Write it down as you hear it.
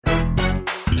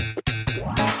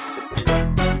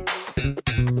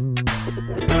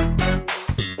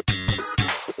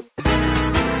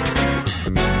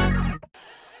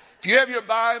you have your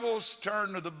Bibles,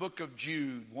 turn to the book of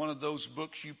Jude, one of those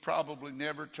books you probably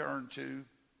never turn to.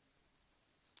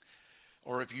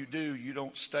 Or if you do, you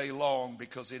don't stay long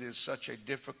because it is such a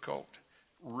difficult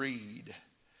read.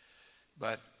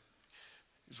 But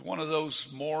it's one of those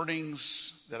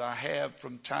mornings that I have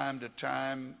from time to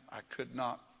time. I could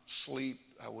not sleep.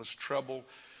 I was troubled.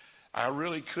 I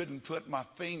really couldn't put my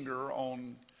finger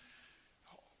on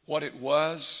what it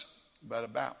was. But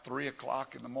about 3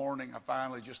 o'clock in the morning, I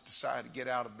finally just decided to get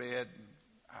out of bed.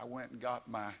 I went and got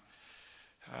my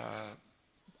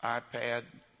iPad,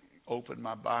 opened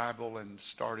my Bible, and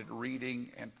started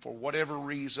reading. And for whatever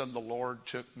reason, the Lord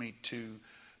took me to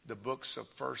the books of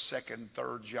 1st, 2nd,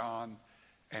 3rd John,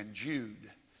 and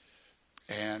Jude.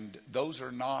 And those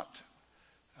are not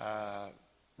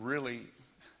really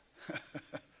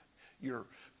your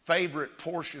favorite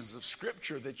portions of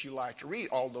Scripture that you like to read,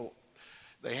 although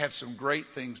they have some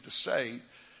great things to say.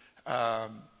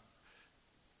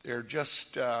 They're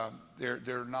just,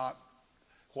 they're not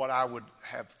what I would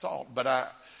have thought. But I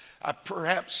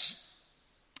perhaps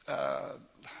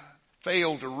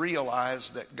failed to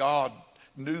realize that God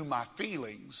knew my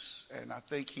feelings, and I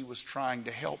think He was trying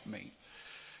to help me.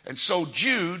 And so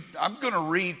Jude, I'm going to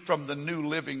read from the New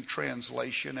Living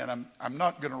Translation, and I'm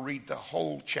not going to read the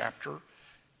whole chapter.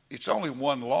 It's only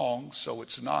one long, so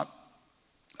it's not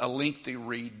a lengthy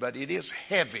read, but it is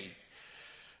heavy.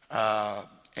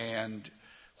 And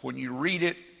when you read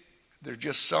it, there's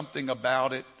just something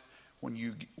about it. When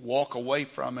you walk away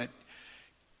from it,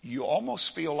 you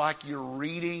almost feel like you're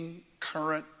reading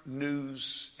current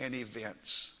news and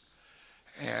events.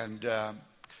 And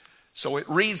so it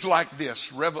reads like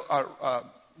this.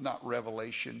 Not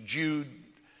Revelation, Jude.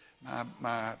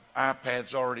 My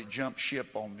iPad's already jumped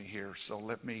ship on me here.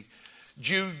 So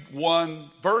Jude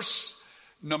 1, verse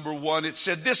number 1, it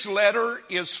said, "This letter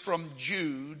is from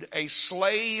Jude, a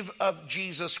slave of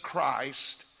Jesus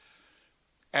Christ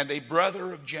and a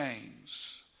brother of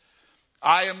James.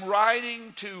 I am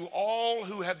writing to all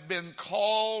who have been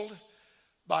called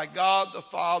by God the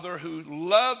Father, who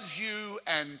loves you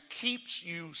and keeps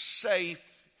you safe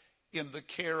in the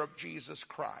care of Jesus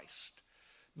Christ.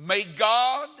 May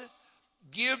God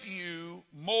give you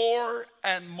more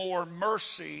and more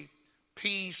mercy,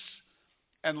 peace,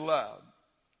 and love.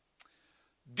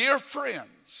 Dear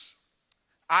friends,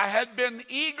 I had been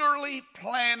eagerly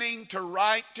planning to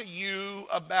write to you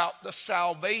about the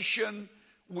salvation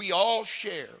we all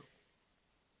share.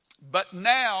 But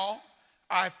now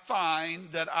I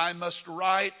find that I must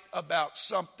write about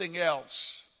something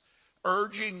else,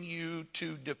 urging you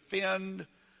to defend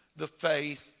the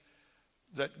faith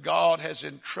that God has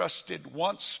entrusted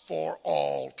once for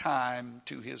all time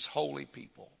to His holy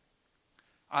people.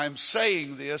 I'm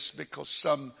saying this because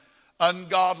some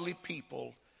ungodly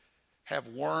people have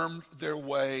wormed their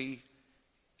way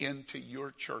into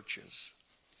your churches."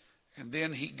 And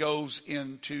then he goes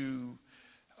into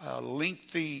a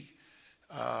lengthy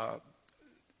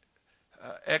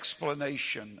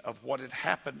explanation of what had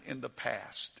happened in the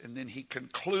past. And then he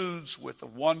concludes with a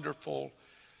wonderful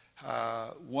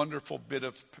bit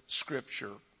of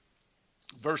Scripture.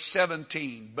 Verse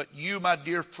 17, "But you, my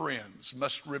dear friends,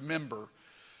 must remember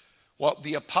what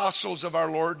the apostles of our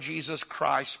Lord Jesus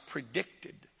Christ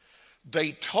predicted.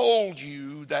 They told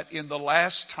you that in the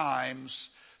last times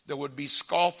there would be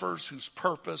scoffers whose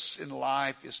purpose in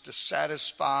life is to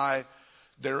satisfy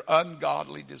their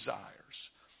ungodly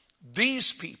desires.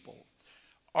 These people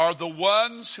are the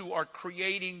ones who are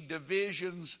creating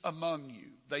divisions among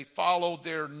you. They follow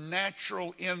their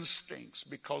natural instincts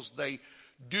because they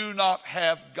do not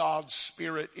have God's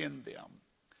Spirit in them.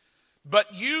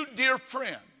 But you, dear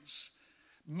friends,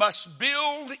 must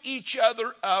build each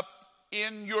other up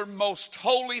in your most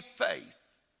holy faith.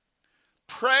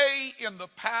 Pray in the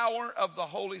power of the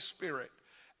Holy Spirit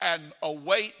and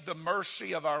await the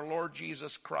mercy of our Lord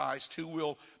Jesus Christ, who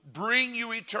will bring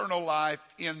you eternal life.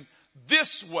 In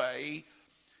this way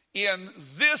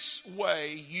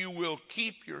you will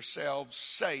keep yourselves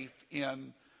safe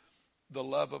in the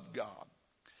love of God."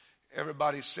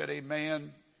 Everybody said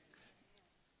amen.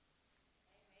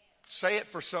 Say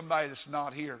it for somebody that's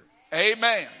not here.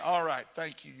 Amen. All right.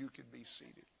 Thank you. You can be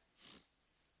seated.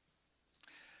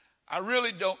 I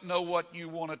really don't know what you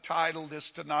want to title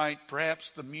this tonight. Perhaps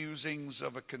the musings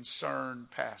of a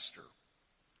concerned pastor.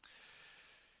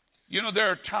 You know, there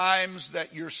are times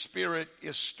that your spirit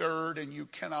is stirred and you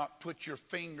cannot put your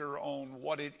finger on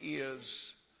what it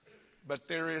is. But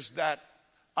there is that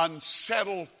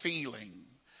unsettled feeling.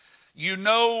 You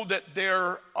know that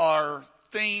there are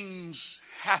things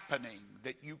happening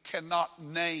that you cannot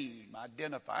name,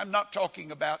 identify. I'm not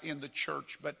talking about in the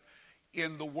church, but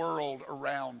in the world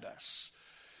around us.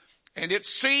 And it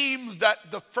seems that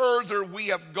the further we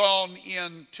have gone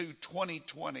into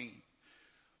 2020,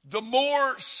 the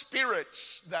more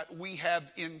spirits that we have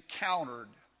encountered,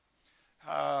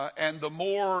 and the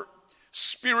more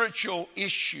spiritual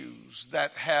issues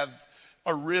that have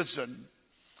arisen.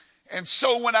 And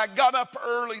so when I got up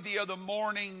early the other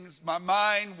morning, my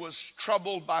mind was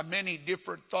troubled by many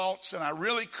different thoughts, and I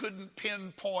really couldn't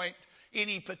pinpoint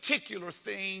any particular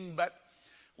thing. But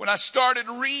when I started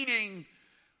reading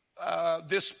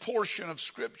this portion of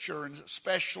Scripture, and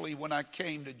especially when I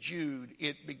came to Jude,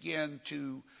 it began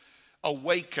to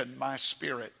awaken my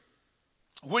spirit.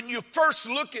 When you first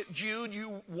look at Jude,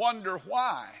 you wonder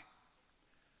why.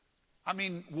 I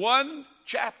mean, one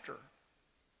chapter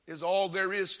is all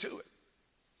there is to it.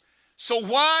 So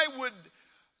why would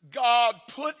God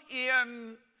put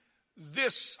in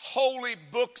this holy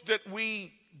book that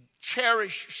we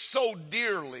cherish so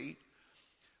dearly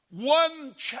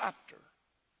one chapter?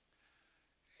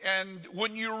 And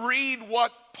when you read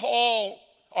what Paul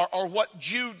or what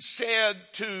Jude said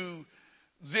to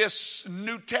this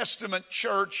New Testament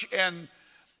church, and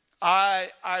I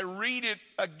read it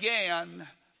again,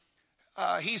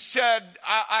 he said,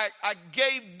 I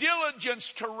gave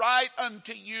diligence to write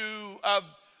unto you of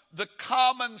the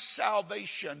common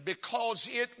salvation, because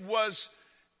it was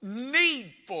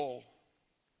needful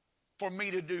for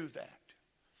me to do that.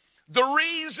 The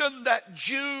reason that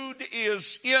Jude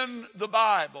is in the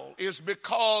Bible is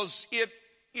because it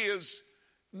is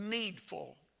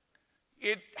needful.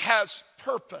 It has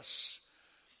purpose.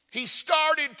 He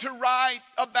started to write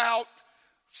about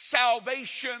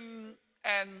salvation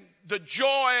and the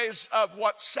joys of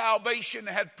what salvation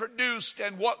had produced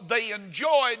and what they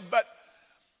enjoyed, but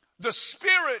the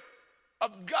Spirit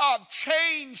of God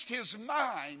changed his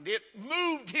mind. It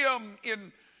moved him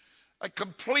in a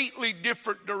completely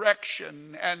different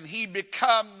direction, and he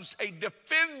becomes a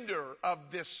defender of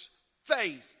this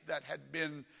faith that had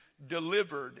been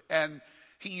delivered, and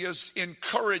he is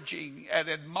encouraging and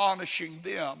admonishing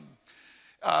them.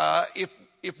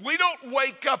 If we don't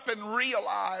wake up and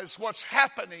realize what's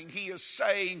happening, he is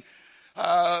saying,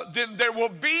 then there will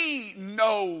be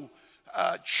no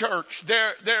church.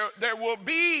 There will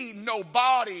be no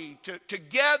body to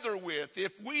gather with.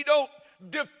 If we don't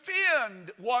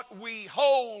defend what we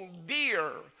hold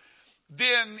dear,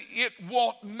 then it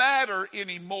won't matter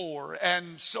anymore.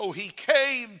 And so he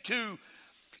came to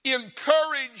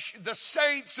encourage the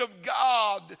saints of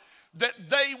God that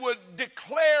they would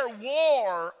declare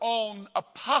war on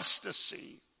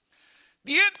apostasy.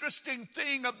 The interesting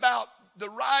thing about the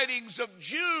writings of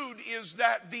Jude is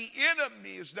that the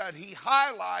enemies that he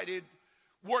highlighted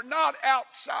were not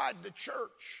outside the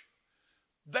church.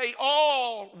 They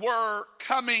all were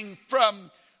coming from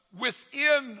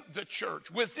within the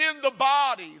church, within the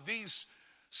body. These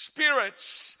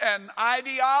spirits and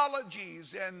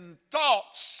ideologies and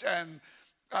thoughts and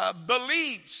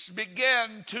beliefs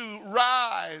began to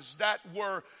rise that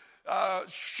were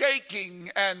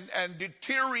shaking and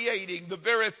deteriorating the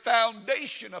very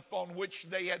foundation upon which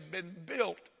they had been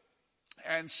built.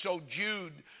 And so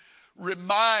Jude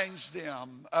reminds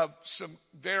them of some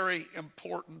very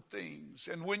important things.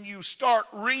 And when you start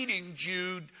reading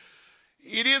Jude,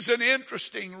 it is an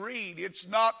interesting read. It's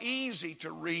not easy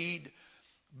to read,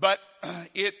 but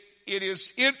it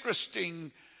is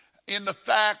interesting in the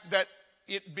fact that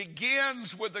it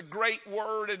begins with a great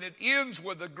word and it ends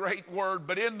with a great word,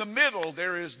 but in the middle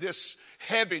there is this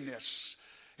heaviness.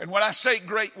 And when I say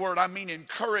great word, I mean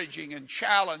encouraging and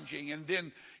challenging. And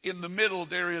then in the middle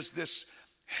there is this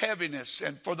heaviness.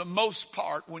 And for the most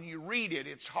part, when you read it,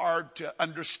 it's hard to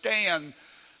understand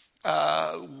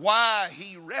why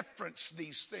he referenced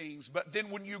these things. But then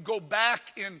when you go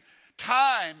back in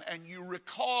time and you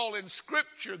recall in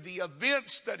Scripture the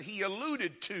events that he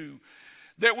alluded to,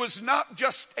 there was not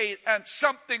just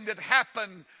something that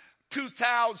happened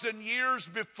 2,000 years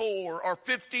before or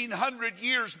 1,500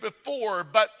 years before,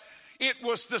 but it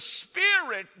was the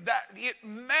Spirit that it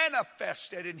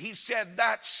manifested. And he said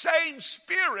that same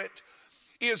Spirit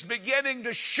is beginning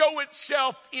to show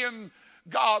itself in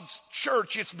God's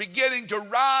church. It's beginning to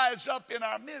rise up in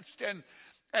our midst.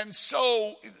 And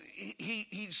so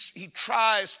he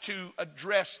tries to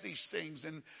address these things.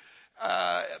 And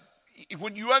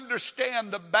when you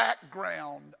understand the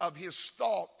background of his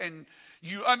thought and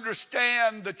you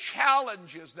understand the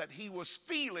challenges that he was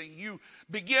feeling, you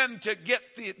begin to get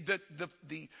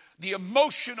the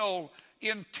emotional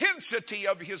intensity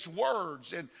of his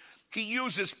words. And he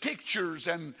uses pictures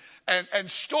and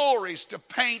stories to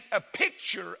paint a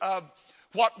picture of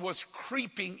what was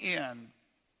creeping in.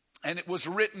 And it was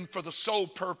written for the sole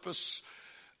purpose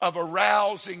of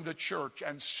arousing the church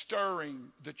and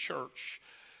stirring the church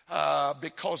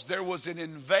because there was an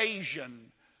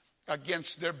invasion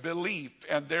against their belief,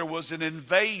 and there was an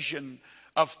invasion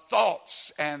of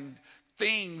thoughts and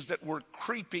things that were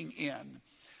creeping in.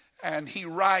 And he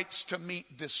writes to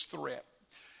meet this threat.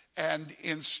 And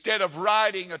instead of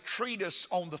writing a treatise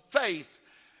on the faith,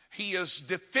 he is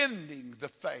defending the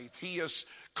faith. He is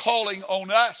calling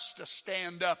on us to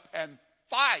stand up and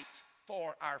fight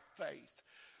for our faith.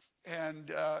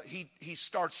 And he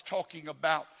starts talking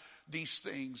about these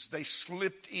things. They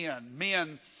slipped in.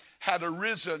 Men had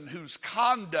arisen whose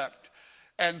conduct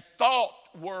and thought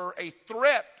were a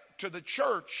threat to the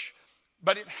church,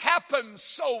 but it happened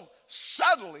so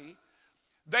subtly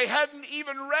they hadn't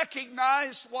even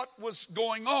recognized what was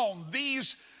going on.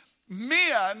 These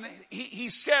men, he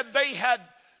said, they had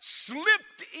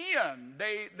slipped in.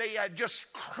 They had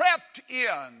just crept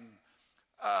in.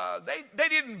 They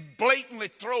didn't blatantly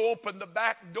throw open the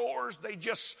back doors. They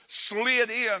just slid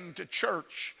into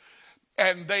church.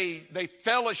 And they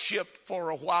fellowshiped for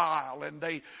a while, and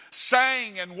they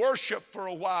sang and worshiped for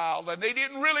a while, and they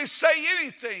didn't really say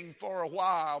anything for a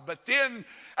while. But then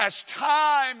as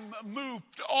time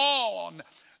moved on,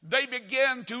 they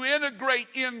began to integrate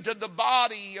into the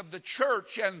body of the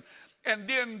church, and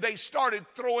then they started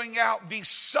throwing out these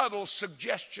subtle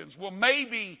suggestions. Well,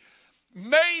 maybe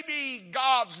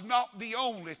God's not the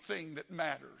only thing that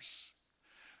matters.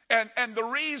 And the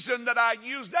reason that I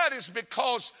use that is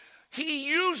because he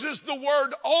uses the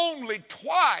word only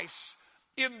twice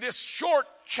in this short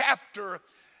chapter,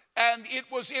 and it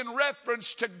was in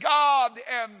reference to God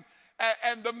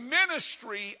and the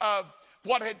ministry of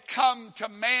what had come to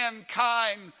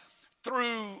mankind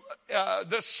through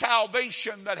the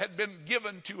salvation that had been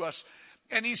given to us.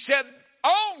 And he said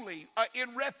only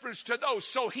in reference to those.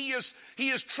 So he is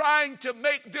trying to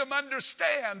make them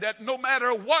understand that no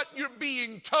matter what you're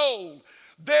being told,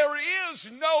 there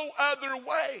is no other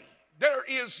way. There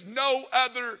is no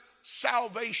other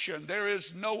salvation. There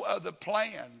is no other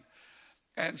plan.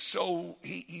 And so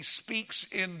he speaks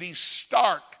in these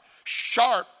stark,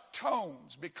 sharp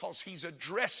tones because he's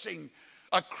addressing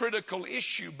a critical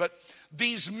issue. But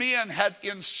these men had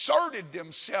inserted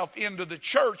themselves into the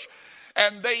church,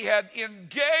 and they had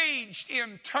engaged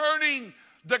in turning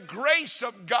the grace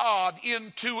of God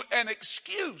into an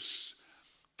excuse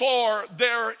for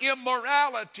their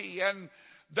immorality, and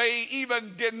they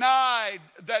even denied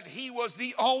that he was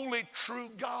the only true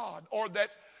God, or that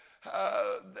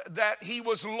he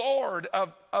was Lord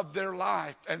of their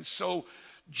life. And so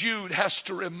Jude has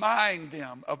to remind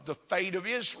them of the fate of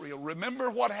Israel. Remember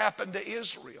what happened to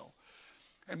Israel.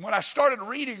 And when I started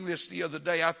reading this the other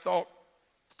day, I thought,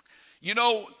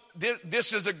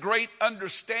 this is a great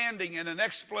understanding and an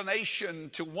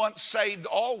explanation to once saved,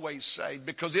 always saved,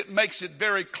 because it makes it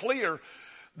very clear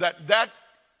that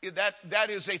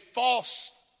is a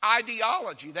false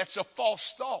ideology. That's a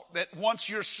false thought, that once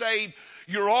you're saved,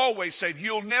 you're always saved.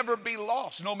 You'll never be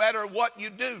lost, no matter what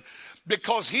you do.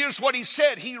 Because here's what he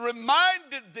said. He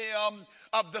reminded them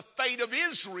of the fate of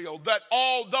Israel, that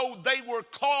although they were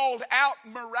called out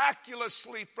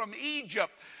miraculously from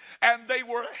Egypt, and they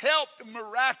were helped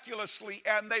miraculously,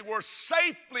 and they were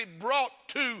safely brought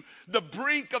to the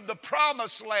brink of the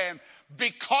promised land,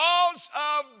 because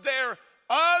of their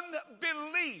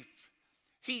unbelief,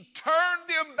 he turned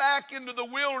them back into the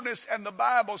wilderness, and the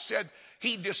Bible said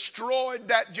he destroyed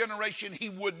that generation. He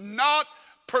would not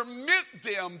permit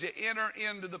them to enter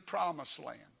into the promised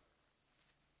land.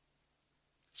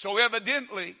 So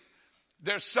evidently,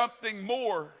 there's something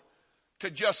more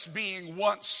to just being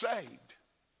once saved.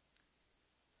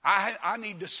 I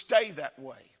need to stay that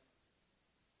way.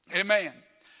 Amen.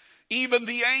 Even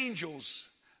the angels,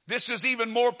 this is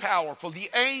even more powerful. The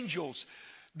angels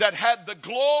that had the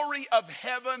glory of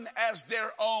heaven as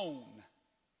their own,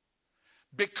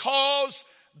 because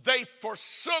they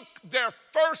forsook their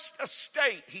first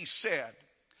estate, he said,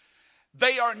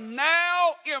 they are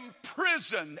now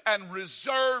imprisoned and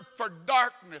reserved for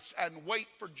darkness and wait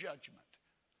for judgment.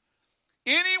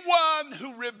 Anyone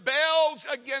who rebels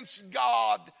against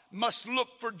God must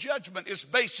look for judgment, is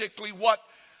basically what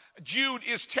Jude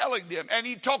is telling them. And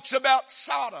he talks about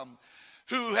Sodom,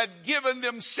 who had given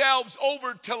themselves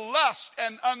over to lust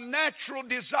and unnatural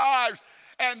desires,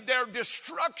 and their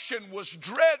destruction was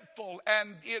dreadful,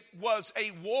 and it was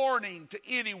a warning to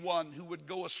anyone who would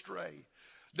go astray.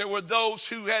 There were those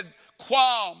who had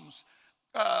qualms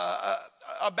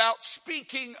about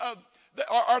speaking of,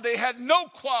 or they had no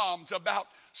qualms about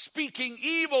speaking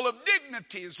evil of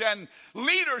dignities and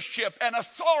leadership and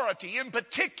authority, in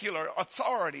particular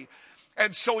authority.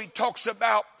 And so he talks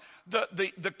about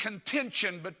the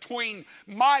contention between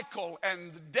Michael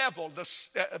and the devil,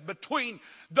 between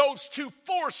those two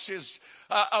forces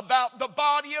about the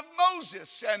body of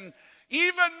Moses. And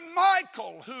even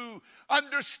Michael, who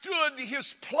understood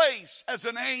his place as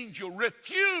an angel,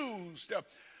 refused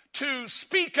to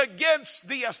speak against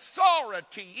the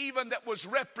authority even that was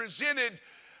represented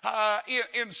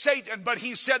in Satan. But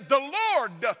he said, "The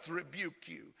Lord doth rebuke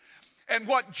you." And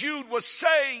what Jude was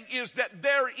saying is that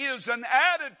there is an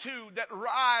attitude that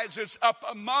rises up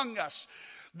among us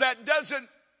that doesn't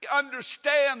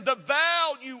understand the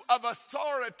value of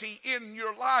authority in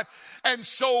your life. And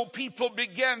so people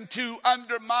begin to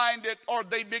undermine it, or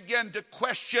they begin to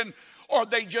question, or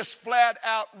they just flat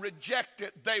out reject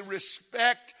it. They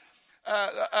respect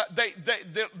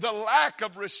the lack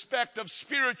of respect of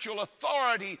spiritual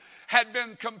authority had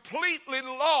been completely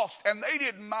lost, and they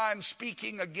didn't mind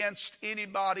speaking against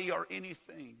anybody or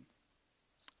anything.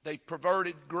 They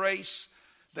perverted grace.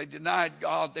 They denied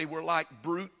God. They were like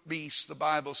brute beasts, the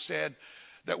Bible said,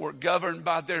 that were governed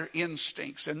by their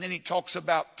instincts. And then he talks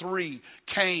about 3,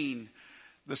 Cain,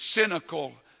 the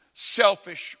cynical,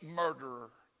 selfish murderer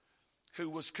who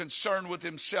was concerned with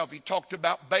himself. He talked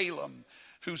about Balaam,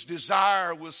 whose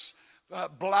desire was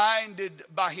blinded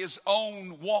by his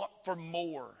own want for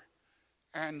more.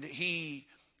 And he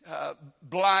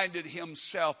blinded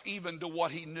himself even to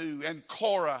what he knew. And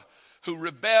Korah, who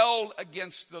rebelled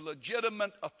against the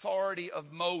legitimate authority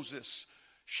of Moses,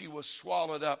 she was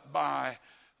swallowed up by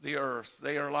the earth.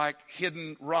 They are like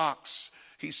hidden rocks,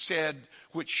 he said,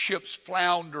 which ships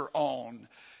flounder on.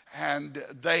 And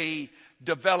they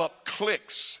develop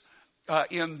cliques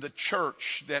in the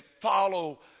church that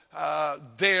follow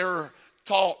their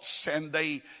thoughts, and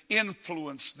they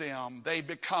influence them. They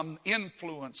become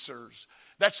influencers.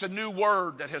 That's a new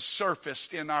word that has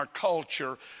surfaced in our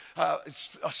culture,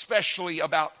 especially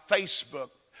about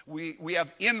Facebook. We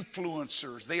have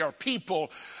influencers. They are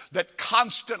people that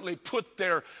constantly put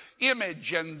their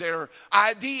image and their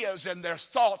ideas and their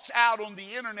thoughts out on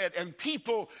the internet, and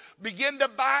people begin to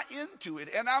buy into it.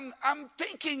 And I'm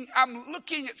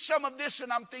looking at some of this,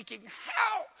 and I'm thinking,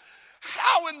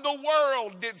 how in the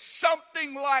world did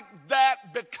something like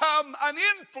that become an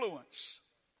influence?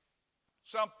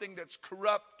 Something that's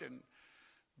corrupt and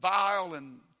vile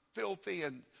and filthy,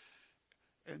 and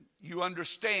you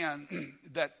understand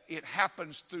that it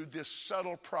happens through this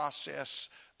subtle process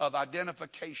of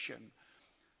identification.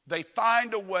 They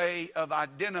find a way of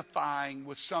identifying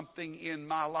with something in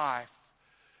my life,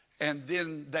 and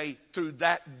then they, through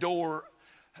that door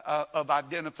of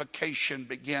identification,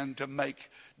 begin to make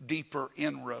deeper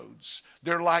inroads.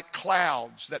 They're like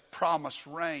clouds that promise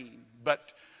rain,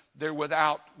 but they're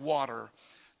without water.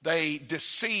 They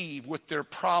deceive with their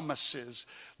promises.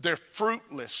 They're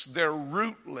fruitless. They're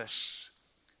rootless.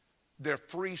 They're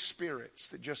free spirits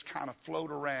that just kind of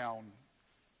float around,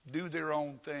 do their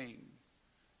own thing.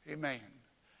 Amen.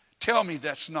 Tell me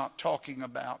that's not talking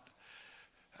about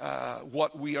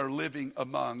what we are living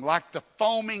among. Like the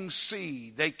foaming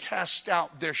sea, they cast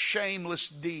out their shameless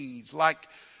deeds. Like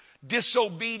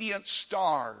disobedient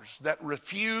stars that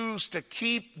refuse to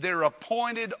keep their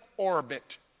appointed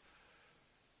orbit.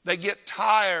 They get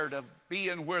tired of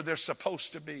being where they're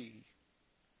supposed to be.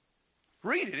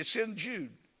 Read it. It's in Jude.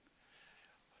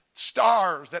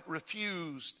 Stars that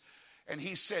refused. And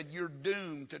he said, you're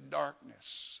doomed to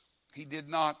darkness. He did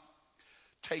not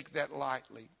take that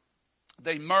lightly.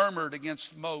 They murmured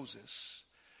against Moses.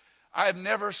 I have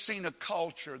never seen a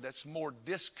culture that's more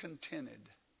discontented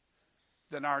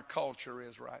than our culture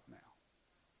is right now.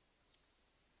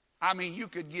 I mean, you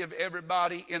could give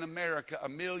everybody in America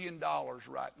 $1 million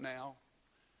right now,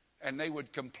 and they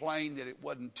would complain that it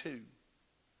wasn't $2.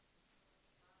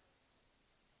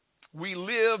 We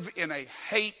live in a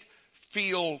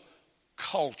hate-filled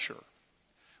culture.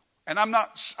 And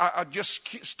just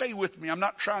stay with me. I'm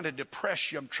not trying to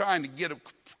depress you. I'm trying to get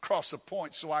across a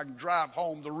point so I can drive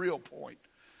home the real point.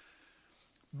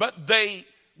 But they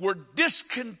were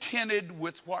discontented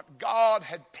with what God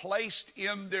had placed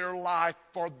in their life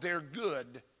for their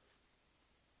good.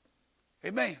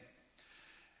 Amen.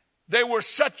 They were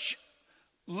such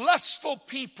lustful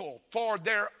people for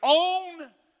their own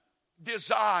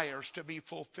desires to be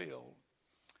fulfilled.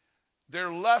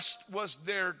 Their lust was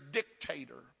their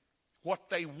dictator.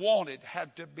 What they wanted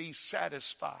had to be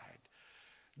satisfied.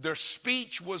 Their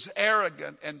speech was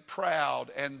arrogant and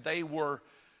proud, and they were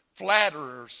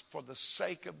flatterers for the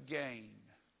sake of gain.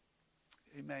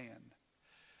 Amen.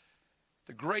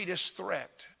 The greatest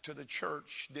threat to the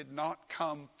church did not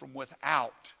come from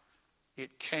without.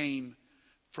 It came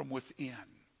from within.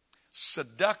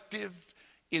 Seductive,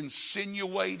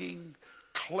 insinuating,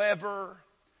 clever,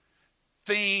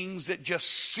 things that just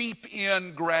seep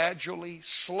in gradually,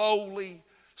 slowly,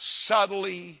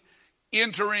 subtly,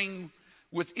 entering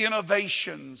with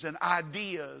innovations and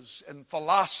ideas and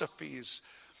philosophies.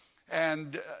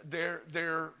 And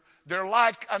they're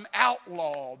like an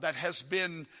outlaw that has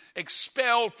been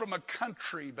expelled from a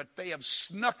country, but they have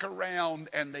snuck around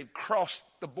and they've crossed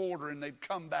the border and they've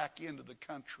come back into the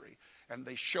country and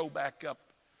they show back up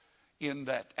in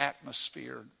that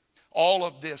atmosphere. All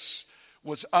of this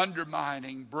was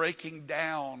undermining, breaking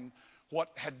down what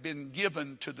had been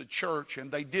given to the church,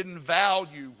 and they didn't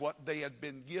value what they had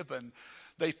been given.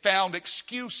 They found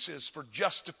excuses for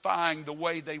justifying the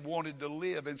way they wanted to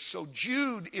live. And so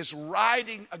Jude is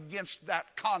writing against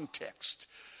that context.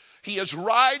 He is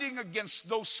writing against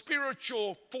those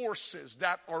spiritual forces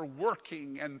that are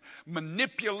working and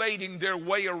manipulating their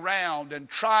way around and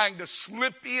trying to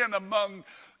slip in among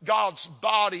God's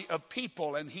body of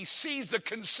people. And he sees the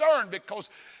concern because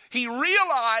he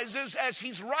realizes as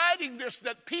he's writing this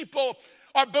that people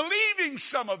are believing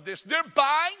some of this. They're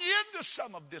buying into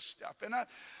some of this stuff. And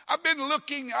I've been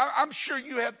looking, I'm sure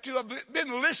you have too. I've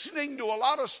been listening to a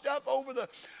lot of stuff over the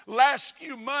last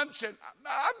few months, and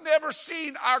I've never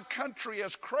seen our country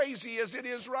as crazy as it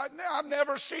is right now. I've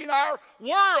never seen our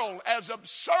world as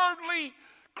absurdly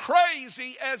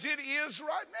crazy as it is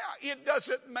right now. It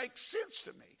doesn't make sense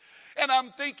to me. And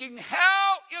I'm thinking,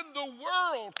 how in the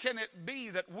world can it be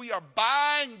that we are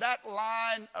buying that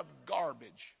line of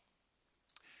garbage?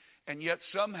 And yet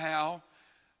somehow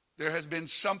there has been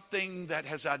something that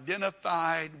has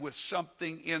identified with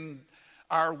something in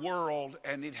our world,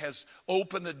 and it has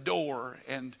opened the door,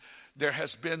 and there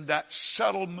has been that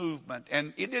subtle movement.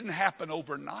 And it didn't happen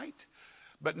overnight,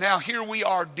 but now here we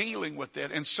are dealing with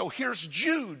it. And so here's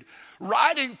Jude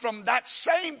writing from that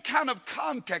same kind of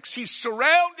context. He's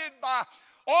surrounded by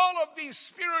all of these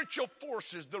spiritual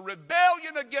forces, the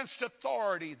rebellion against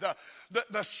authority,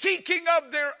 the seeking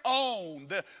of their own,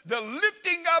 the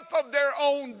lifting up of their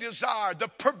own desire, the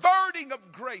perverting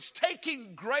of grace,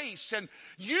 taking grace and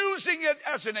using it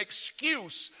as an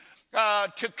excuse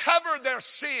to cover their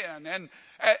sin and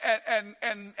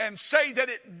say that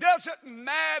it doesn't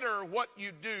matter what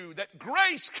you do, that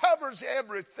grace covers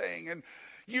everything and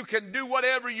you can do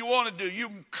whatever you want to do. You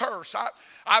can curse.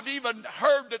 I've even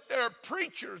heard that there are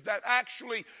preachers that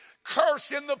actually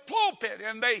curse in the pulpit,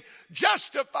 and they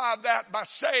justify that by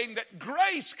saying that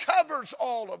grace covers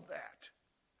all of that.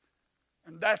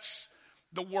 And that's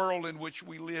the world in which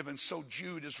we live. And so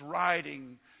Jude is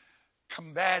writing,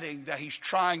 combating that. He's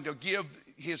trying to give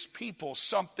his people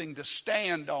something to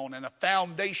stand on and a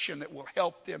foundation that will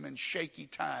help them in shaky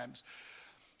times.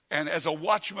 And as a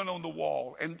watchman on the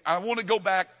wall, and I want to go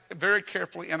back very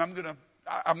carefully, and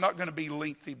I'm not going to be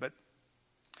lengthy, but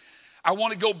I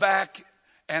want to go back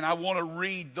and I want to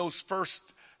read those first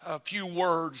few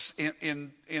words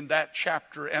in that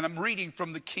chapter. And I'm reading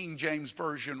from the King James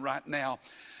Version right now.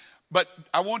 But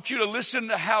I want you to listen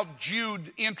to how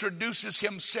Jude introduces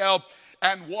himself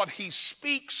and what he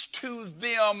speaks to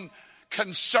them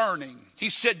concerning. He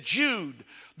said, Jude,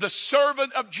 the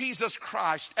servant of Jesus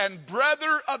Christ and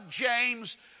brother of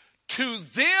James, to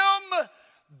them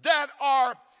that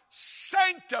are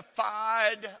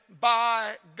sanctified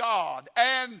by God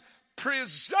and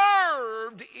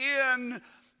preserved in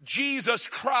Jesus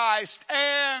Christ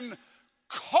and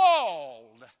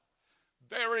called.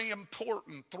 Very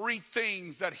important. Three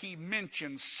things that he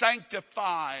mentioned: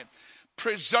 sanctified,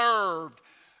 preserved,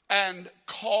 and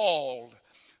called.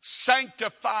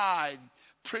 Sanctified,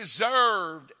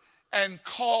 preserved, and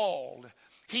called.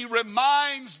 He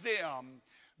reminds them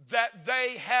that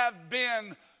they have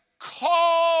been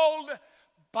called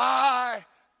by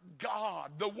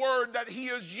God. The word that he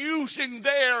is using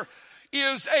there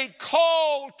is a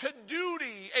call to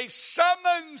duty, a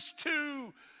summons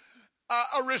to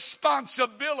a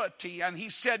responsibility. And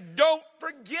he said, don't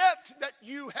forget that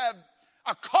you have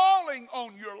a calling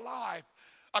on your life,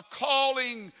 a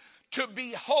calling to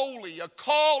be holy, a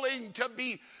calling to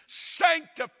be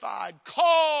sanctified,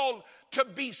 called to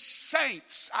be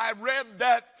saints. I read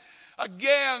that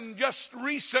again just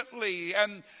recently,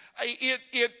 and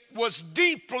it was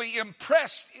deeply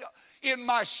impressed in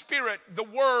my spirit. The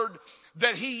word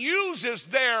that he uses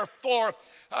there for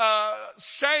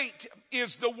saint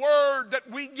is the word that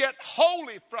we get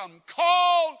holy from.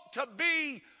 Called to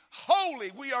be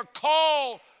holy. We are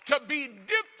called to be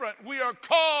different. We are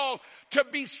called to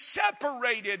be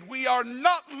separated. We are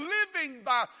not living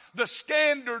by the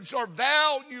standards or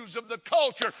values of the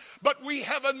culture, but we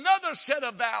have another set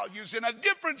of values and a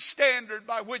different standard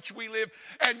by which we live.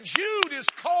 And Jude is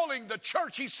calling the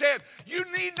church. He said, you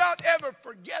need not ever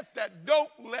forget that.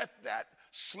 Don't let that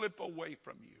slip away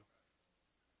from you.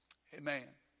 Amen.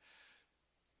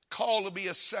 Called to be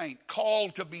a saint,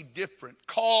 called to be different,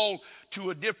 called to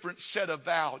a different set of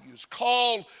values,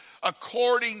 called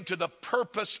according to the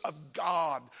purpose of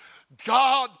God.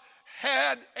 God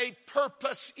had a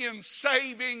purpose in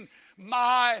saving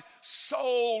my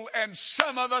soul, and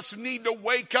some of us need to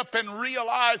wake up and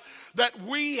realize that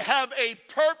we have a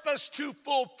purpose to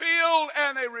fulfill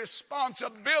and a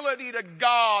responsibility to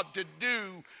God to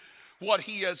do what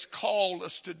He has called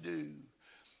us to do.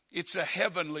 It's a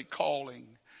heavenly calling,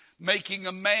 making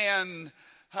a man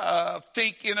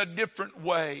think in a different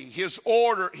way. His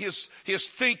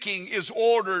thinking is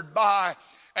ordered by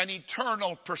an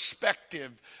eternal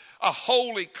perspective, a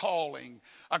holy calling,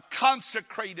 a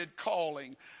consecrated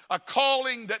calling, a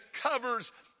calling that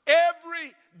covers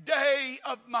every day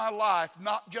of my life,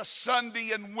 not just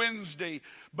Sunday and Wednesday,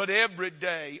 but every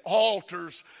day,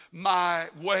 alters my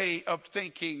way of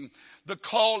thinking. The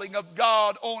calling of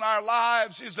God on our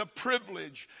lives is a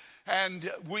privilege, and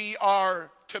we are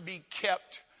to be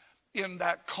kept in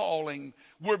that calling.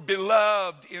 We're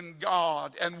beloved in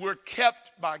God, and we're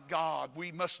kept by God.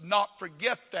 We must not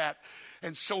forget that.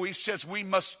 And so he says we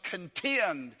must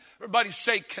contend. Everybody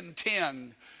say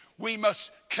contend. We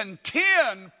must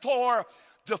contend for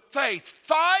the faith.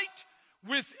 Fight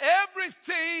with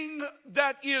everything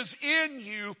that is in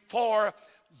you for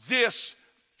this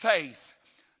faith.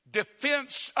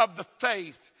 Defense of the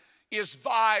faith is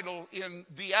vital in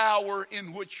the hour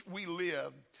in which we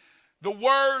live. The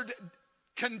word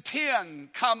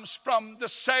contend comes from the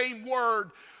same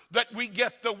word that we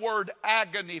get the word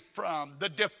agony from. The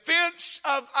defense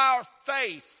of our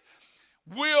faith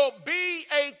will be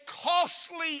a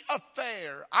costly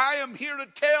affair. I am here to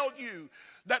tell you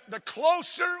that the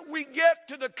closer we get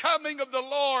to the coming of the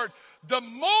Lord, the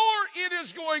more it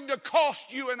is going to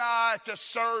cost you and I to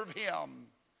serve Him.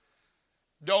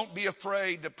 Don't be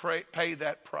afraid to pay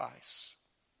that price.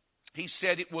 He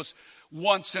said it was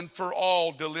once and for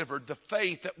all delivered. The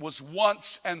faith that was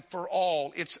once and for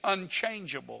all. It's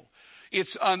unchangeable.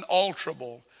 It's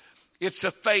unalterable. It's a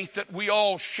faith that we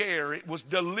all share. It was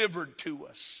delivered to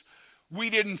us. We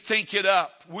didn't think it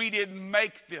up. We didn't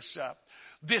make this up.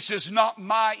 This is not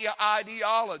my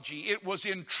ideology. It was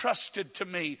entrusted to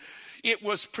me. It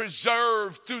was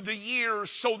preserved through the years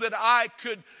so that I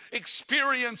could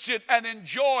experience it and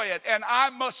enjoy it. And I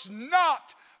must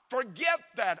not forget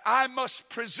that. I must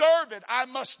preserve it. I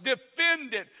must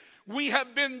defend it. We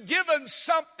have been given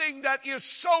something that is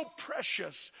so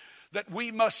precious that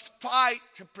we must fight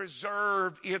to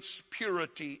preserve its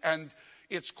purity and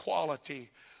its quality.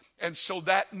 And so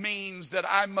that means that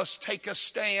I must take a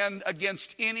stand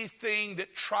against anything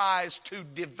that tries to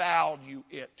devalue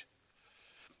it.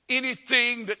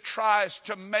 Anything that tries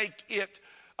to make it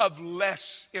of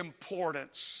less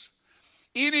importance.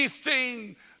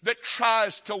 Anything that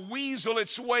tries to weasel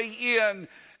its way in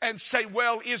and say,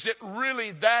 well, is it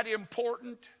really that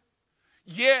important?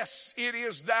 Yes, it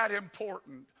is that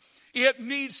important. It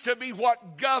needs to be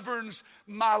what governs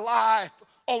my life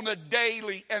on a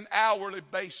daily and hourly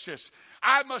basis.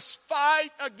 I must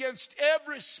fight against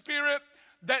every spirit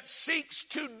that seeks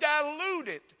to dilute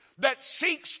it, that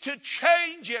seeks to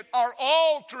change it or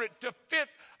alter it to fit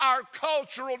our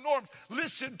cultural norms.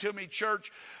 Listen to me,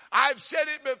 church. I've said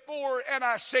it before and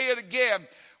I say it again.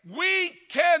 We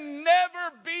can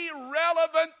never be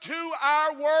relevant to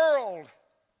our world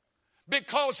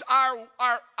because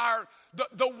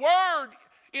the word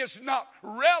is not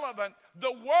relevant.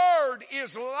 The word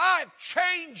is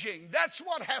life-changing. That's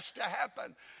what has to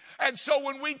happen. And so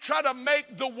when we try to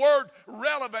make the word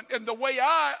relevant, and the way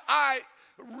I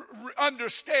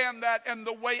understand that and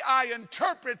the way I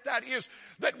interpret that is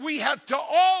that we have to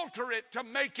alter it to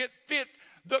make it fit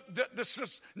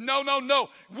No.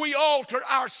 We alter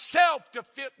ourselves to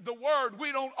fit the word.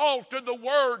 We don't alter the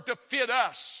word to fit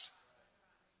us.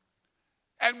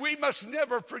 And we must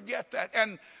never forget that.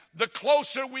 And the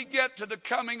closer we get to the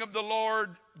coming of the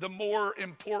Lord, the more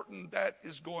important that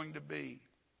is going to be.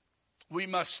 We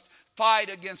must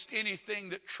fight against anything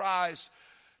that tries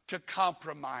to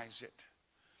compromise it,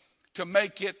 to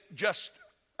make it just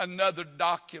another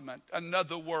document,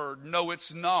 another word. No,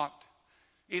 it's not.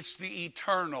 It's the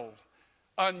eternal,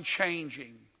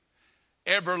 unchanging,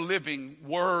 ever-living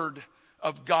Word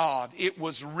of God. It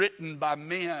was written by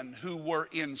men who were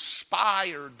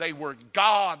inspired. They were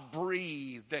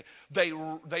God-breathed. They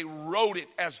wrote it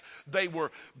as they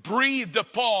were breathed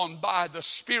upon by the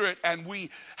Spirit, and we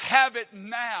have it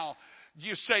now.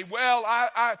 You say, well,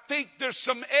 I think there's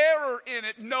some error in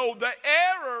it. No, the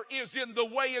error is in the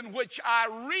way in which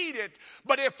I read it.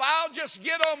 But if I'll just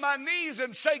get on my knees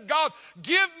and say, God,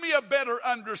 give me a better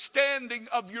understanding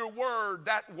of your word,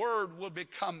 that word will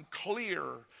become clear.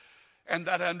 And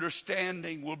that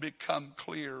understanding will become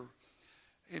clear.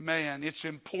 Amen. It's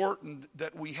important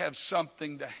that we have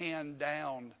something to hand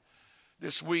down.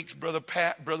 This week's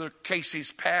Brother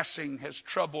Casey's passing has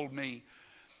troubled me,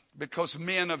 because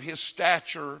men of his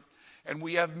stature, and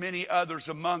we have many others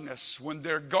among us, when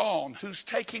they're gone, who's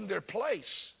taking their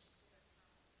place?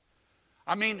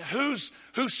 I mean, who's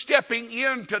stepping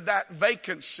into that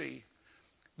vacancy?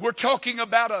 We're talking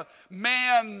about a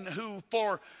man who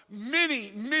for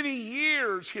many, many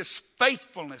years, his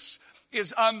faithfulness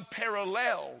is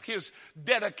unparalleled. His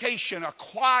dedication, a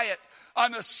quiet,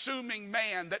 unassuming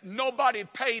man that nobody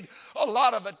paid a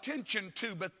lot of attention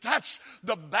to, but that's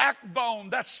the backbone.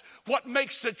 That's what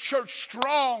makes the church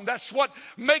strong. That's what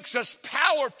makes us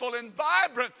powerful and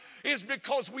vibrant, is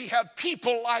because we have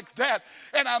people like that.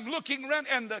 And I'm looking around,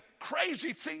 and the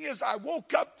crazy thing is, I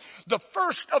woke up the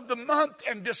first of the month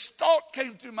and this thought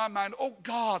came through my mind. Oh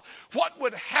God, what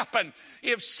would happen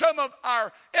if some of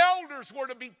our elders were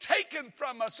to be taken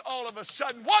from us all of a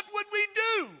sudden? What would we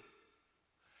do?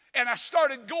 And I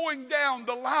started going down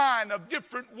the line of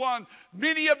different ones.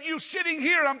 Many of you sitting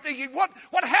here, I'm thinking,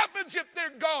 what happens if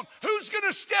they're gone? Who's going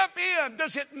to step in?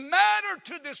 Does it matter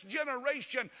to this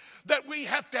generation that we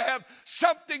have to have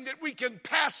something that we can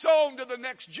pass on to the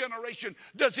next generation?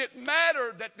 Does it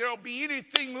matter that there'll be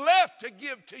anything left to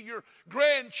give to your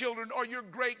grandchildren or your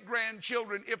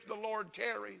great-grandchildren if the Lord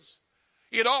tarries?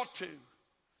 It ought to.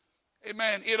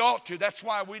 Amen. It ought to. That's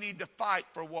why we need to fight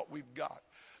for what we've got.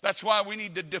 That's why we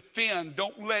need to defend.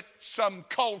 Don't let some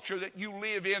culture that you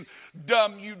live in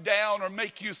dumb you down or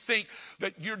make you think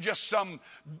that you're just some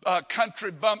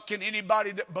country bumpkin. Anybody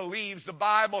that believes the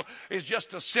Bible is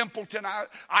just a simpleton.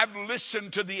 I've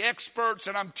listened to the experts,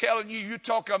 and I'm telling you, you're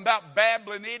talking about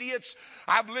babbling idiots.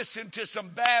 I've listened to some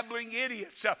babbling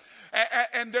idiots.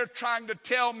 And they're trying to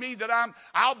tell me that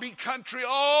I'll be country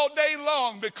all day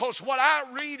long, because what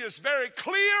I read is very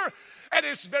clear. And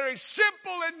it's very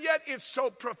simple, and yet it's so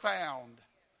profound.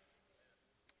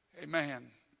 Amen.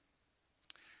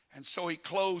 And so he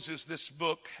closes this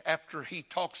book after he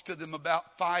talks to them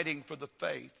about fighting for the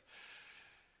faith.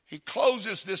 He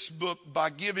closes this book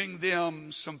by giving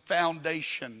them some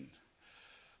foundation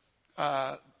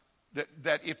that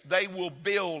if they will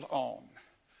build on,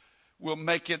 will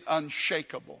make it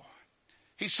unshakable.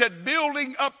 He said,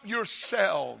 building up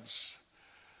yourselves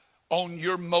on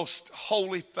your most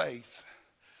holy faith,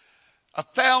 a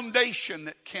foundation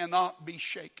that cannot be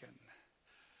shaken.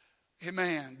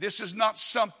 Amen. This is not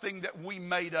something that we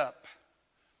made up.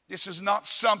 This is not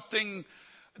something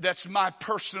that's my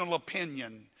personal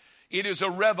opinion. It is a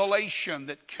revelation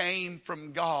that came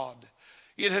from God.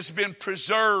 It has been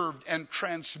preserved and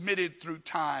transmitted through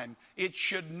time. It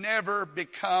should never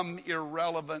become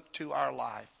irrelevant to our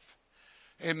life.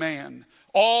 Amen.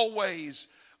 Always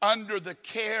under the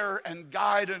care and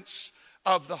guidance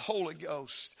of the Holy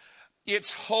Ghost.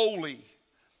 It's holy.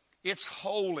 It's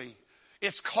holy.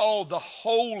 It's called the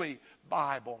Holy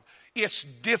Bible. It's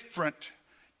different.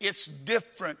 It's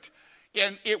different.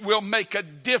 And it will make a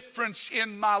difference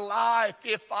in my life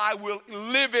if I will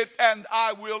live it and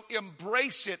I will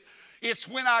embrace it. It's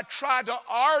when I try to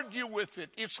argue with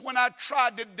it. It's when I try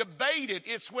to debate it.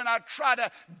 It's when I try to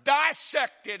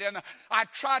dissect it and I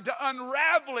try to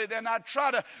unravel it and I try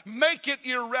to make it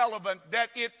irrelevant that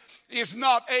it is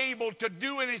not able to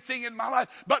do anything in my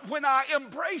life. But when I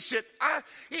embrace it, I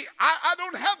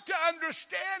don't have to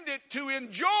understand it to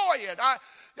enjoy it.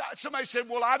 Somebody said,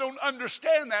 well, I don't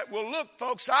understand that. Well, look,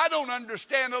 folks, I don't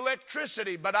understand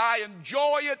electricity, but I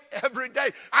enjoy it every day.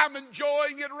 I'm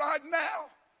enjoying it right now.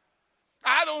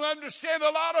 I don't understand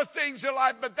a lot of things in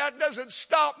life, but that doesn't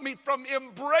stop me from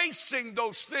embracing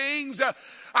those things.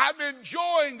 I'm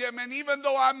enjoying them, and even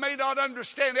though I may not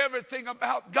understand everything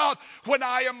about God, when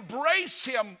I embrace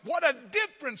Him, what a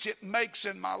difference it makes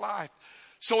in my life.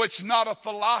 So it's not a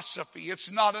philosophy.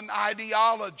 It's not an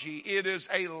ideology. It is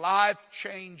a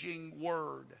life-changing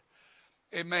word.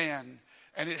 Amen.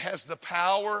 And it has the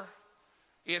power.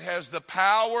 It has the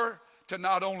power to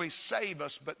not only save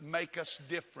us, but make us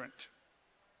different.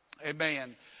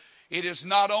 Amen. It is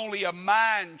not only a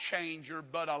mind changer,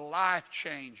 but a life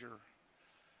changer.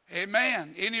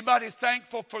 Amen. Anybody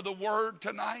thankful for the word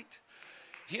tonight?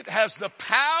 It has the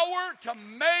power to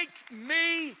make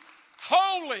me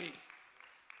holy.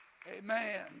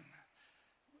 Amen.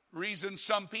 Reason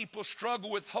some people struggle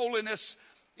with holiness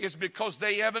is because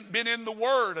they haven't been in the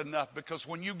Word enough. Because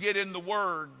when you get in the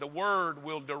Word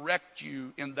will direct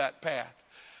you in that path.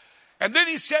 And then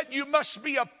he said you must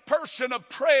be a person of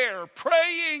prayer,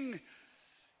 praying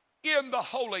in the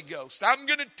Holy Ghost. I'm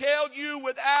going to tell you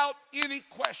without any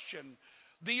question,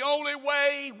 the only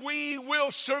way we will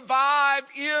survive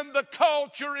in the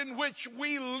culture in which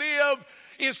we live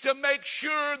is to make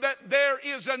sure that there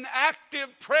is an active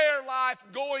prayer life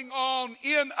going on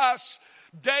in us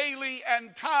daily,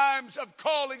 and times of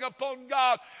calling upon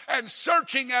God and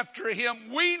searching after Him.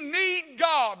 We need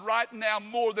God right now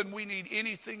more than we need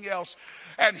anything else.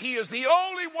 And He is the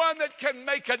only one that can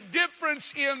make a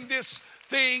difference in this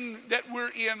thing that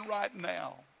we're in right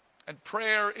now. And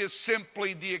prayer is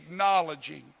simply the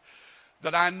acknowledging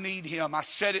that I need Him. I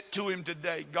said it to Him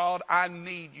today. God, I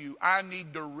need You. I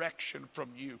need direction from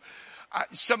You.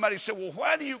 Somebody said, well,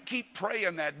 why do you keep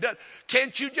praying that?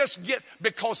 Can't you just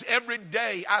because every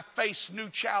day I face new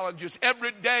challenges.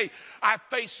 Every day I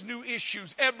face new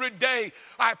issues. Every day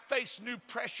I face new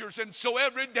pressures. And so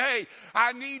every day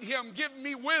I need Him. Give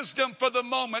me wisdom for the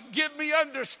moment. Give me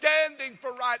understanding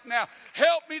for right now.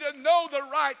 Help me to know the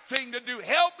right thing to do.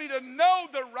 Help me to know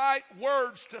the right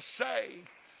words to say.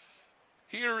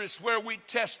 Here is where we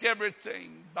test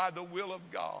everything by the will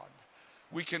of God.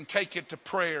 We can take it to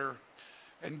prayer,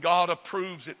 and God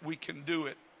approves it. We can do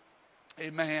it.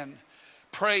 Amen.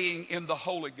 Praying in the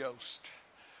Holy Ghost.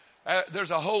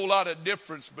 There's a whole lot of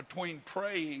difference between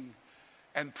praying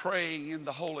and praying in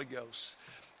the Holy Ghost.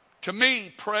 To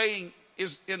me, praying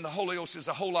in the Holy Ghost is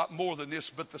a whole lot more than this,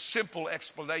 but the simple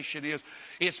explanation is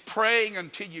it's praying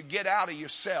until you get out of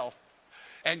yourself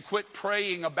and quit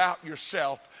praying about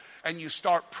yourself, and you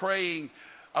start praying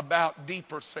about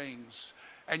deeper things,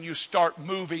 and you start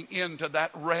moving into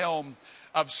that realm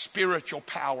of spiritual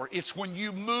power. It's when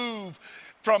you move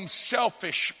from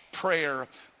selfish prayer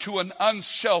to an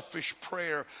unselfish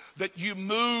prayer that you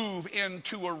move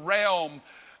into a realm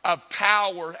of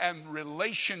power and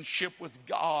relationship with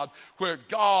God, where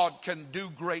God can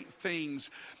do great things.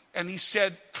 And He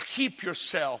said, keep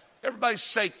yourself. Everybody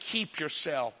say, keep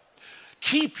yourself.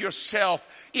 Keep yourself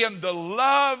in the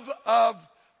love of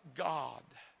God.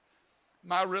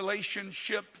 My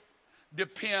relationship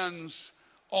depends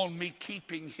on me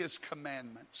keeping His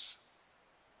commandments.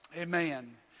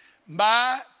 Amen.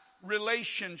 My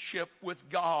relationship with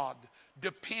God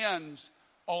depends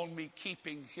on me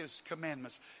keeping His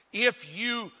commandments. If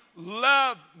you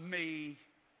love me,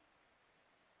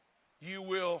 you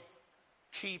will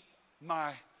keep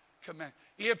my command.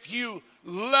 If you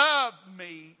love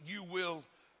me, you will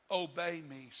obey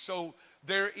me. So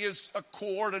there is a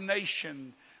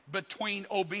coordination between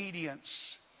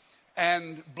obedience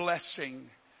and blessing.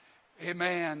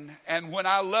 Amen. And when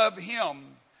I love Him,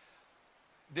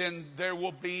 then there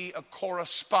will be a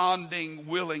corresponding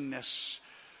willingness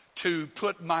to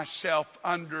put myself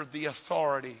under the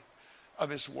authority of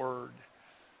His Word.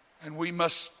 And we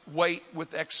must wait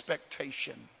with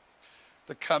expectation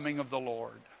the coming of the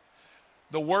Lord.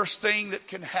 The worst thing that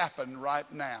can happen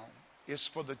right now is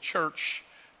for the church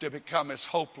to become as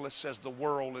hopeless as the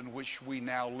world in which we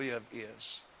now live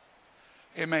is.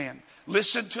 Amen.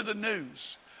 Listen to the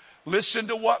news. Listen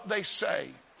to what they say.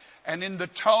 And in the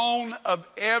tone of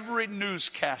every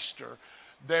newscaster,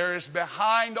 there is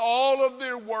behind all of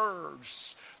their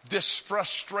words this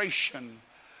frustration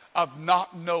of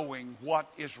not knowing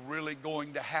what is really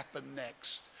going to happen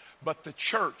next. But the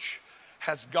church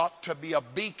has got to be a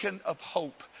beacon of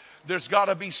hope. There's got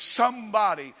to be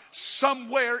somebody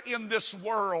somewhere in this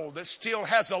world that still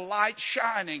has a light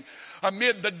shining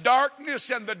amid the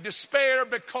darkness and the despair,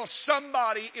 because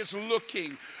somebody is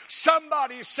looking.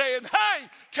 Somebody is saying, hey,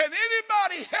 can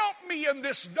anybody help me in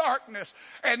this darkness?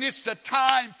 And it's the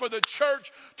time for the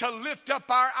church to lift up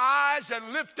our eyes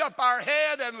and lift up our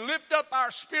head and lift up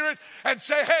our spirit and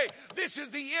say, hey, this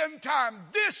is the end time.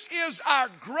 This is our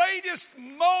greatest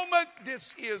moment.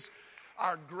 This is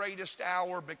our greatest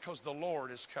hour, because the Lord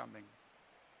is coming.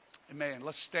 Amen.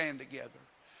 Let's stand together.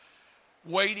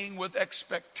 Waiting with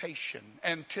expectation,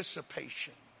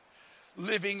 anticipation,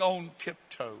 living on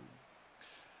tiptoe.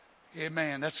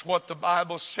 Amen. That's what the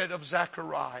Bible said of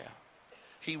Zechariah.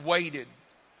 He waited.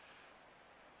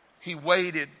 He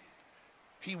waited.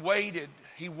 He waited.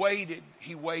 He waited.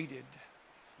 He waited.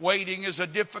 Waiting is a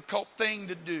difficult thing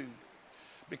to do,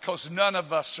 because none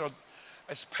of us are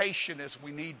as patient as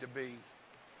we need to be.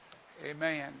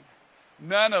 Amen.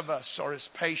 None of us are as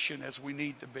patient as we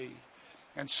need to be.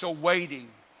 And so waiting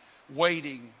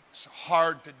is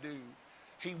hard to do.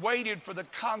 He waited for the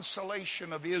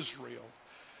consolation of Israel.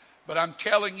 But I'm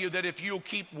telling you that if you'll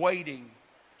keep waiting,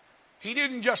 He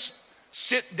didn't just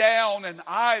sit down and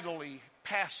idly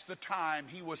past the time.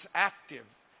 He was active.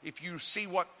 If you see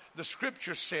what the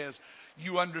scripture says,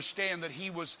 you understand that he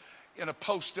was in a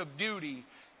post of duty.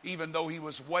 Even though he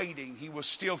was waiting, he was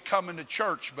still coming to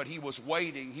church, but he was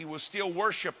waiting. He was still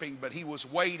worshiping, but he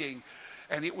was waiting.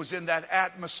 And it was in that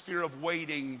atmosphere of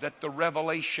waiting that the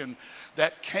revelation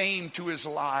that came to his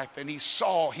life, and he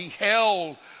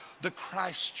held the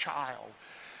Christ child.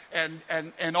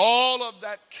 And all of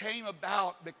that came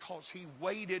about because he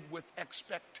waited with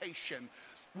expectation.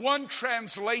 One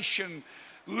translation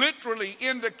literally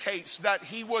indicates that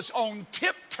he was on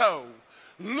tiptoe,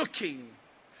 looking,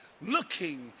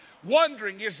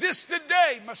 wondering, is this the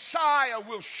day Messiah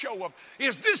will show up?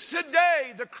 Is this the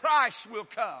day the Christ will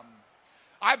come?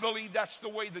 I believe that's the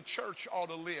way the church ought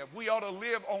to live. We ought to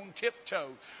live on tiptoe.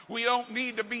 We don't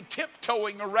need to be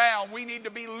tiptoeing around. We need to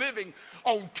be living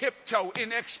on tiptoe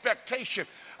in expectation.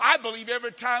 I believe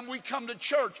every time we come to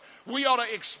church, we ought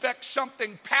to expect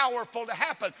something powerful to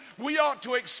happen. We ought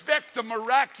to expect the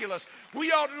miraculous.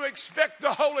 We ought to expect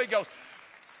the Holy Ghost.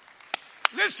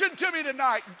 Listen to me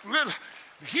tonight.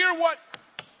 Hear what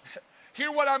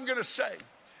I'm going to say.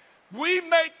 We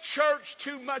make church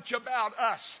too much about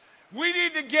us. We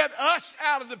need to get us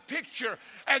out of the picture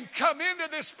and come into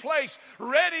this place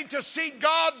ready to see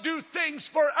God do things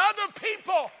for other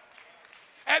people.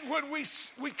 And when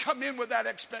we come in with that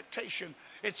expectation,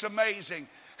 it's amazing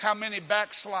how many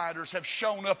backsliders have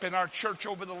shown up in our church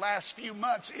over the last few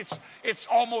months. It's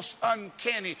almost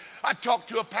uncanny. I talked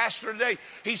to a pastor today.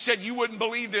 He said, you wouldn't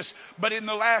believe this, but in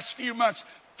the last few months,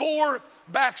 4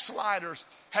 backsliders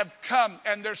have come,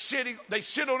 and they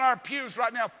sit on our pews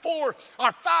right now. 4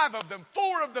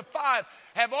 of the 5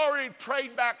 have already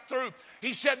prayed back through.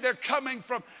 He said they're coming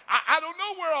from, I don't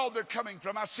know where all they're coming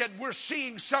from. I said, we're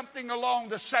seeing something along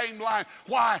the same line.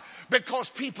 Why? Because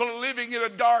people are living in a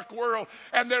dark world,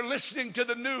 and they're listening to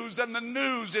the news, and the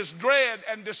news is dread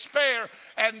and despair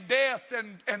and death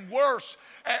and worse.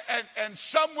 And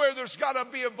somewhere there's got to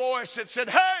be a voice that said,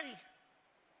 hey,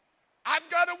 I've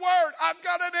got a word. I've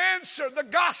got an answer. The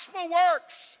gospel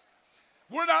works.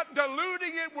 We're not diluting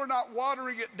it. We're not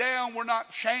watering it down. We're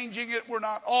not changing it. We're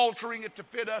not altering it to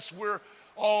fit us. We're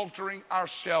altering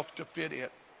ourselves to fit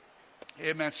it.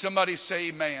 Amen. Somebody say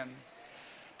amen.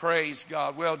 Praise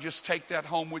God. Well, just take that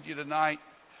home with you tonight.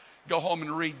 Go home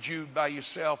and read Jude by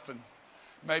yourself, and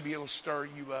maybe it'll stir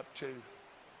you up too.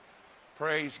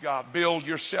 Praise God. Build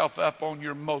yourself up on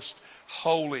your most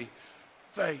holy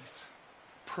faith,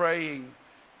 praying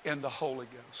in the Holy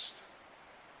Ghost.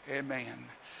 Amen.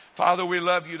 Father, we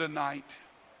love you tonight.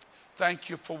 Thank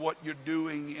you for what you're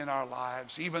doing in our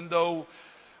lives. Even though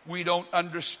we don't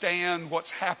understand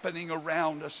what's happening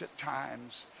around us at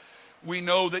times, we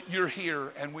know that you're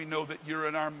here, and we know that you're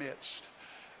in our midst.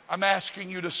 I'm asking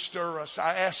you to stir us.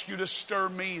 I ask you to stir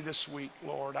me this week,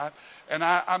 Lord.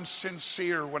 I'm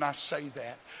sincere when I say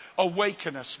that.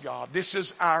 Awaken us, God. This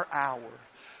is our hour.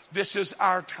 This is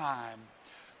our time.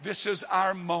 This is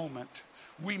our moment.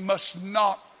 We must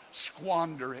not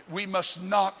squander it. We must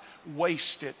not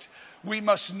waste it. We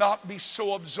must not be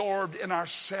so absorbed in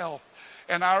ourselves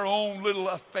and our own little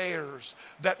affairs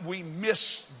that we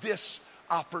miss this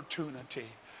opportunity.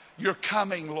 You're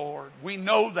coming, Lord. We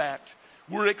know that.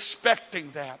 We're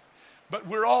expecting that. But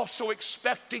we're also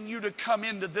expecting you to come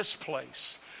into this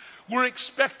place. We're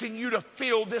expecting you to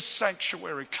fill this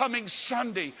sanctuary. Coming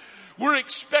Sunday, we're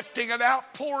expecting an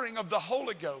outpouring of the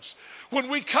Holy Ghost. When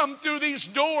we come through these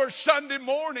doors Sunday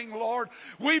morning, Lord,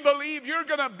 we believe you're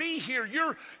going to be here.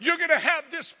 You're going to have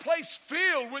this place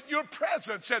filled with your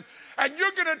presence. And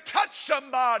you're going to touch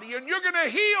somebody. And you're going to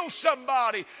heal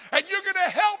somebody. And you're going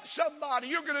to help somebody.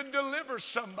 You're going to deliver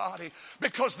somebody.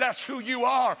 Because that's who you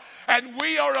are. And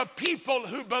we are a people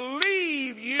who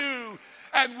believe you.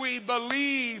 And we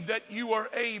believe that you are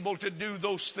able to do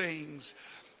those things.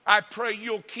 I pray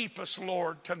you'll keep us,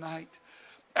 Lord, tonight,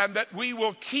 and that we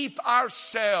will keep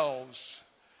ourselves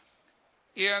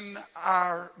in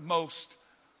our most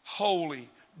holy,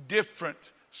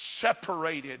 different,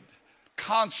 separated,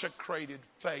 consecrated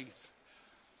faith.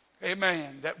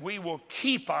 Amen. That we will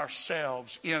keep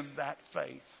ourselves in that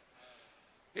faith.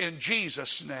 In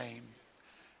Jesus' name,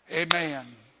 amen.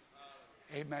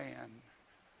 Amen.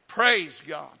 Praise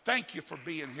God. Thank you for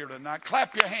being here tonight.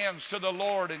 Clap your hands to the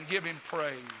Lord and give him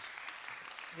praise.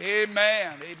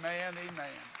 Amen. Amen. Amen.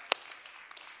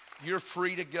 You're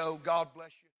free to go. God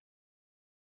bless you.